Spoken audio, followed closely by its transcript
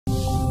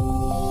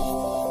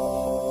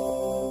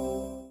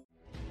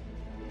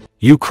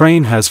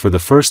Ukraine has for the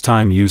first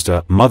time used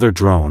a mother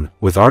drone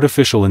with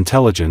artificial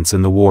intelligence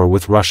in the war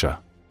with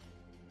Russia.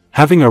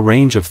 Having a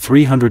range of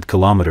 300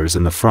 kilometers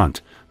in the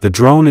front, the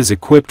drone is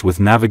equipped with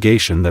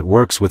navigation that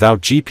works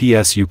without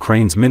GPS.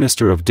 Ukraine's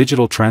Minister of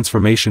Digital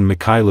Transformation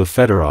Mykhailo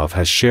Fedorov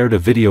has shared a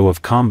video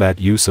of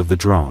combat use of the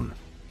drone.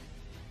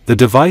 The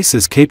device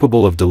is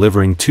capable of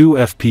delivering 2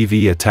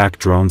 FPV attack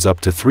drones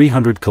up to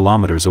 300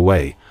 kilometers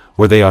away,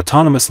 where they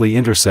autonomously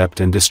intercept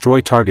and destroy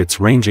targets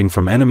ranging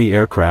from enemy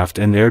aircraft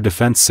and air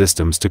defense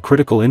systems to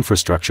critical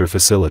infrastructure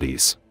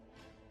facilities.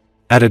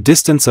 At a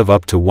distance of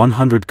up to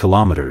 100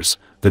 kilometers,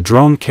 the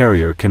drone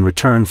carrier can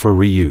return for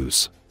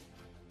reuse.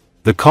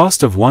 The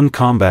cost of one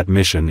combat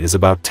mission is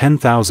about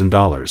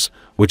 $10,000,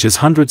 which is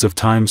hundreds of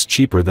times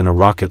cheaper than a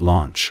rocket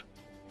launch.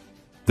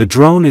 The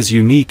drone is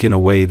unique in a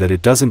way that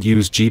it doesn't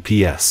use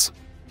GPS.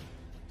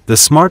 The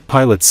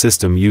SmartPilot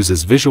system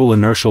uses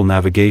visual-inertial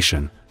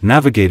navigation,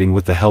 navigating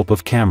with the help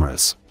of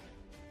cameras.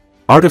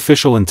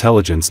 Artificial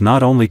intelligence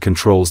not only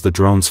controls the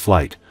drone's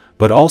flight,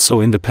 but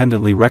also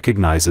independently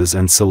recognizes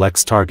and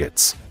selects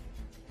targets.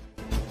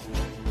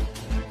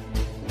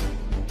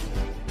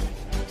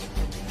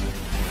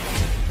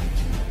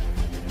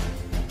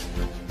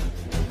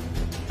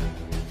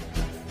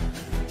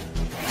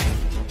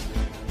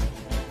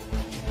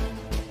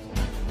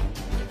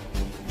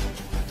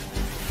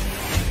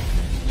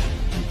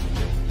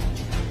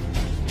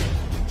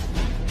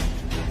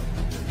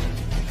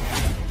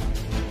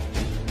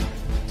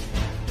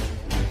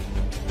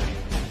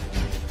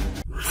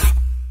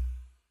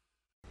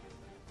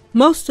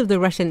 Most of the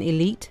Russian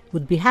elite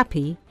would be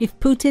happy if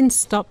Putin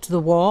stopped the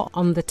war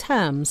on the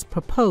terms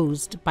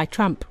proposed by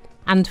Trump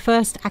and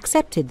first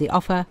accepted the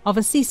offer of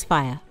a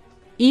ceasefire.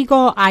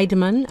 Igor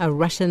Eidman, a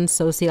Russian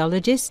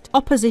sociologist,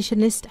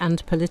 oppositionist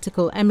and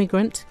political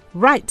emigrant,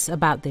 writes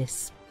about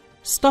this.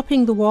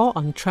 Stopping the war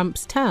on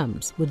Trump's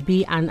terms would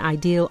be an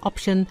ideal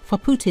option for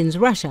Putin's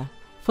Russia,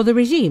 for the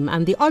regime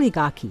and the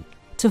oligarchy,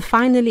 to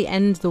finally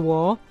end the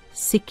war,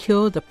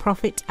 secure the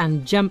profit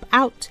and jump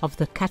out of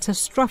the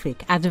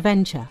catastrophic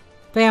adventure.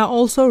 They are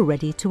also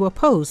ready to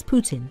oppose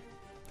Putin.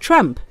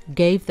 Trump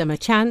gave them a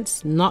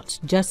chance not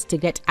just to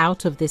get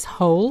out of this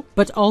hole,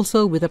 but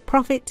also with a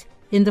profit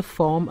in the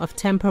form of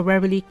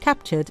temporarily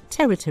captured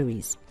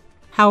territories.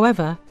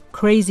 However,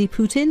 crazy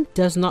Putin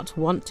does not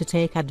want to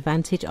take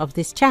advantage of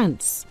this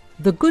chance,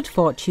 the good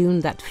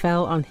fortune that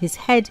fell on his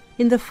head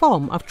in the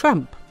form of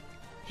Trump.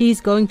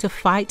 He's going to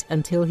fight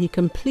until he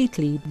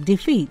completely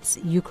defeats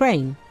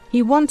Ukraine.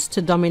 He wants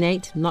to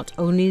dominate not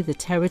only the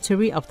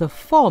territory of the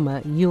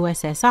former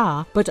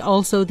USSR, but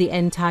also the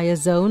entire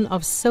zone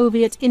of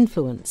Soviet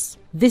influence.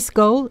 This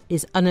goal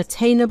is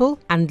unattainable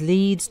and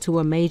leads to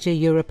a major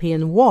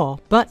European war,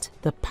 but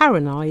the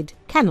paranoid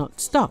cannot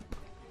stop.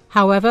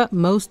 However,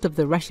 most of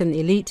the Russian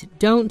elite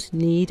don't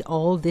need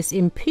all this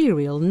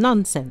imperial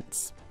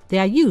nonsense. They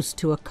are used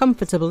to a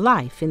comfortable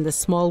life in the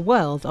small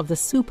world of the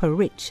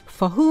super-rich,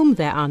 for whom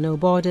there are no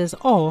borders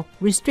or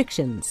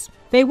restrictions.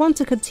 They want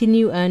to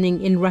continue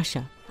earning in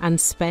Russia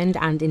and spend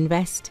and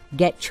invest,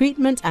 get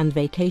treatment and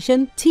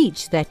vacation,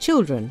 teach their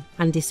children,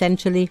 and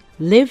essentially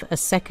live a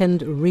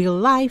second real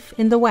life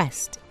in the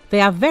West. They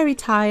are very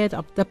tired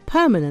of the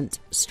permanent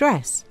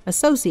stress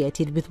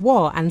associated with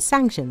war and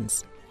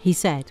sanctions, he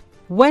said.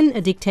 When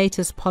a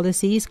dictator's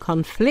policies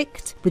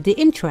conflict with the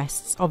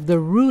interests of the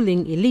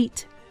ruling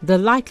elite, the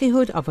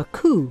likelihood of a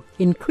coup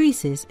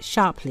increases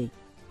sharply.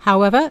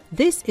 However,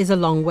 this is a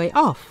long way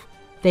off.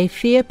 They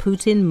fear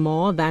Putin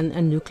more than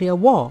a nuclear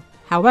war.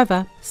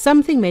 However,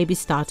 something may be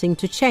starting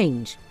to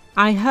change.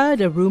 I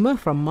heard a rumor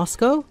from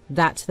Moscow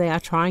that they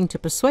are trying to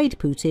persuade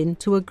Putin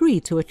to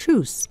agree to a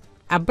truce.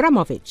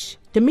 Abramovich,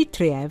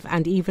 Dmitriev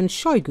and even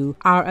Shoigu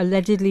are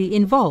allegedly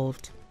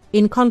involved.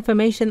 In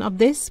confirmation of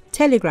this,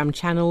 Telegram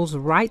channels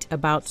write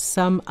about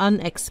some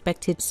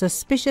unexpected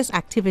suspicious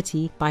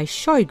activity by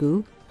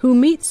Shoigu, who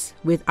meets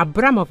with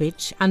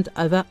Abramovich and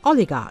other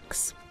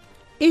oligarchs.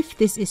 If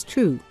this is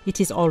true, it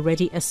is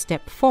already a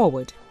step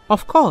forward.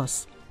 Of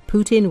course,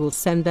 Putin will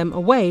send them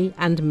away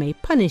and may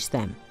punish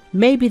them.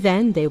 Maybe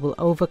then they will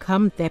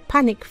overcome their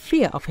panic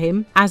fear of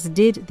him, as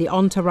did the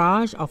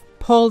entourage of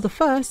Paul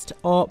I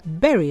or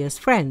Beria's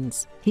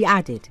friends, he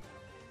added.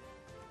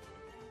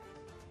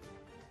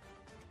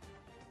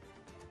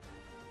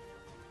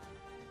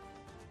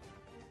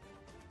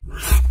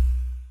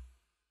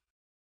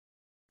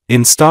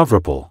 In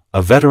Stavropol,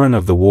 a veteran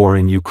of the war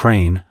in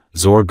Ukraine,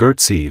 Zor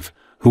Gertsev,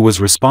 who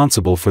was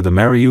responsible for the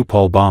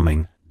Mariupol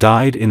bombing,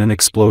 died in an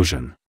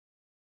explosion.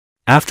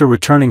 After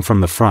returning from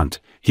the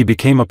front, he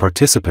became a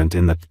participant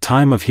in the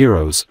Time of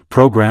Heroes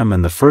program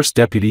and the first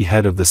deputy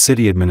head of the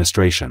city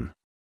administration.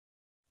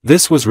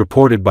 This was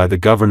reported by the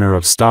governor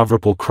of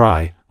Stavropol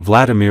Krai,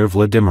 Vladimir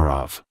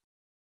Vladimirov.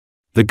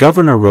 The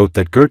governor wrote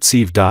that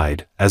Gertsev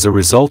died as a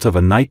result of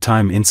a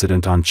nighttime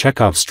incident on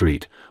Chekhov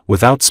Street,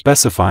 without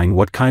specifying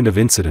what kind of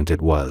incident it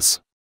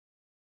was.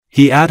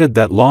 He added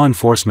that law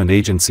enforcement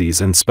agencies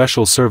and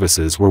special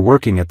services were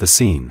working at the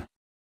scene.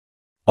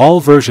 All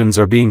versions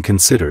are being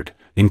considered,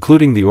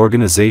 including the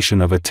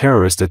organization of a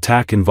terrorist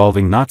attack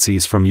involving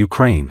Nazis from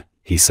Ukraine,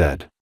 he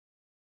said.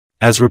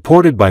 As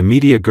reported by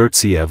media,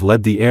 Gertsiev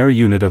led the air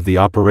unit of the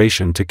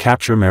operation to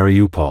capture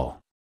Mariupol.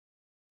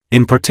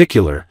 In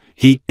particular,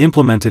 he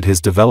implemented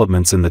his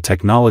developments in the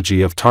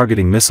technology of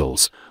targeting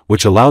missiles,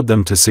 which allowed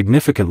them to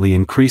significantly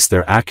increase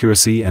their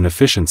accuracy and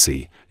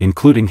efficiency,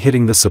 including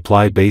hitting the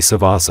supply base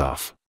of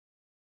Azov.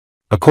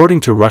 According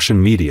to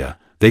Russian media,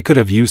 they could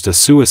have used a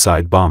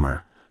suicide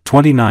bomber,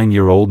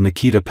 29-year-old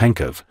Nikita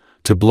Penkov,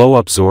 to blow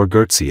up Zor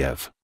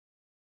Gertsiev.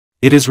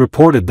 It is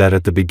reported that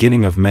at the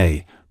beginning of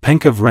May,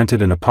 Penkov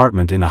rented an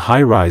apartment in a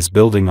high-rise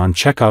building on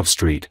Chekhov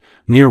Street,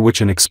 near which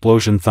an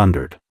explosion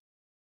thundered.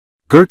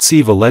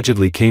 Gertsiev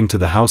allegedly came to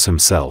the house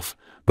himself,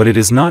 but it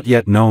is not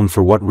yet known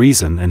for what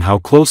reason and how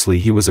closely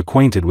he was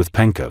acquainted with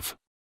Penkov.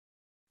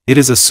 It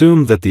is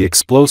assumed that the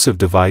explosive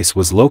device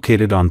was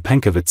located on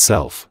Penkov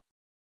itself.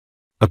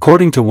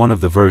 According to one of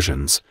the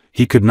versions,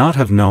 he could not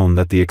have known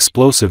that the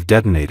explosive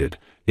detonated,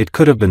 it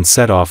could have been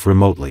set off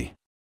remotely.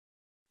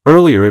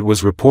 Earlier it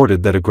was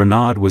reported that a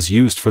grenade was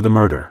used for the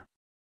murder.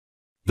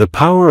 The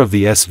power of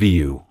the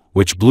SVU,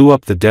 which blew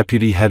up the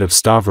deputy head of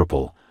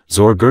Stavropol,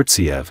 Zor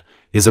Gertsiev,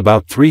 is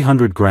about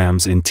 300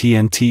 grams in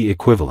TNT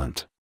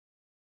equivalent.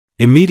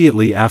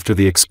 Immediately after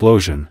the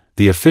explosion,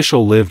 the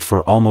official lived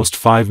for almost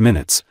 5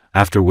 minutes,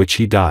 after which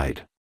he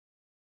died.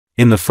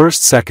 In the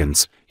first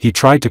seconds, he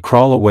tried to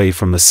crawl away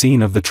from the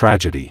scene of the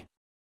tragedy.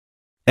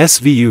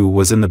 SVU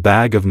was in the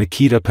bag of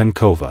Nikita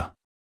Penkova.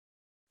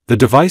 The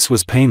device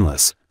was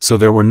painless, so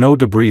there were no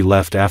debris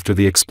left after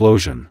the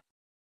explosion.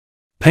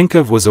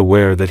 Penkov was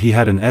aware that he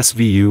had an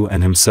SVU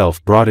and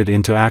himself brought it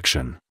into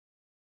action.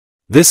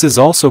 This is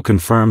also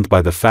confirmed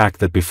by the fact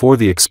that before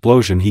the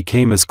explosion he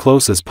came as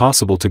close as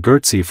possible to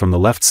Gertsiev from the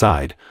left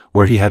side,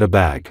 where he had a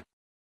bag.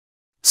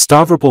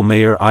 Stavropol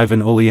Mayor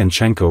Ivan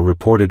Olyanchenko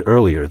reported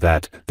earlier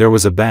that there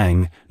was a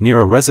bang near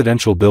a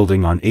residential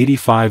building on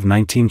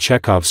 8519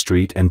 Chekhov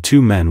Street and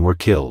 2 men were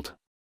killed.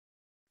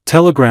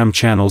 Telegram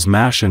channels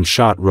Mash and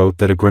Shot wrote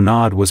that a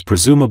grenade was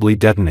presumably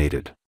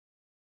detonated.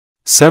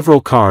 Several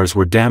cars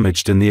were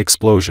damaged in the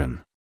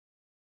explosion.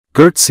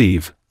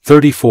 Gertsiev,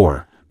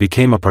 34,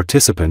 became a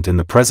participant in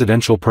the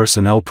presidential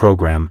personnel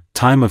program,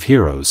 Time of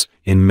Heroes,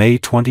 in May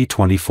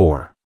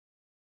 2024.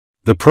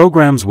 The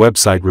program's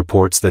website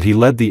reports that he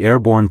led the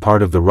airborne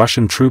part of the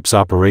Russian troops'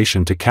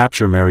 operation to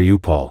capture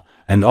Mariupol,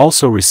 and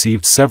also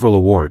received several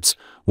awards,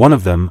 one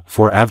of them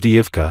for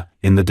Avdiivka,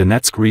 in the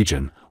Donetsk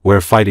region,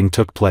 where fighting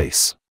took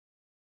place.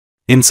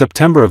 In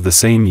September of the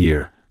same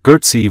year,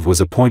 Gertsiev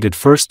was appointed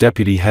first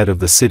deputy head of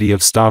the city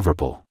of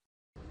Stavropol.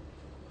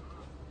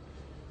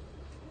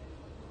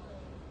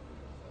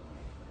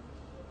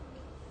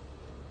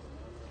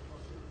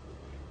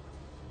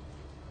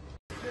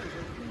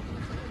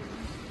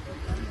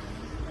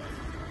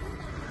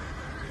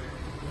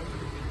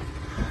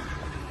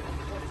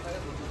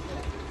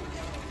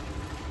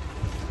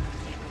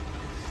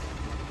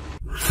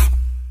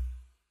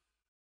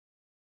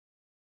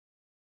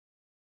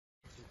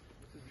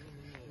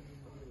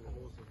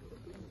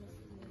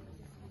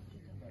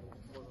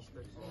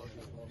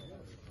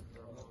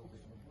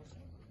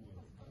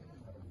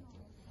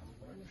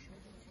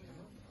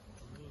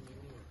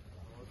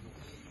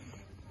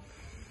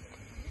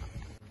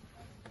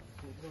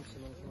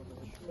 Нам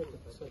надо еще это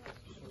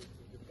писать.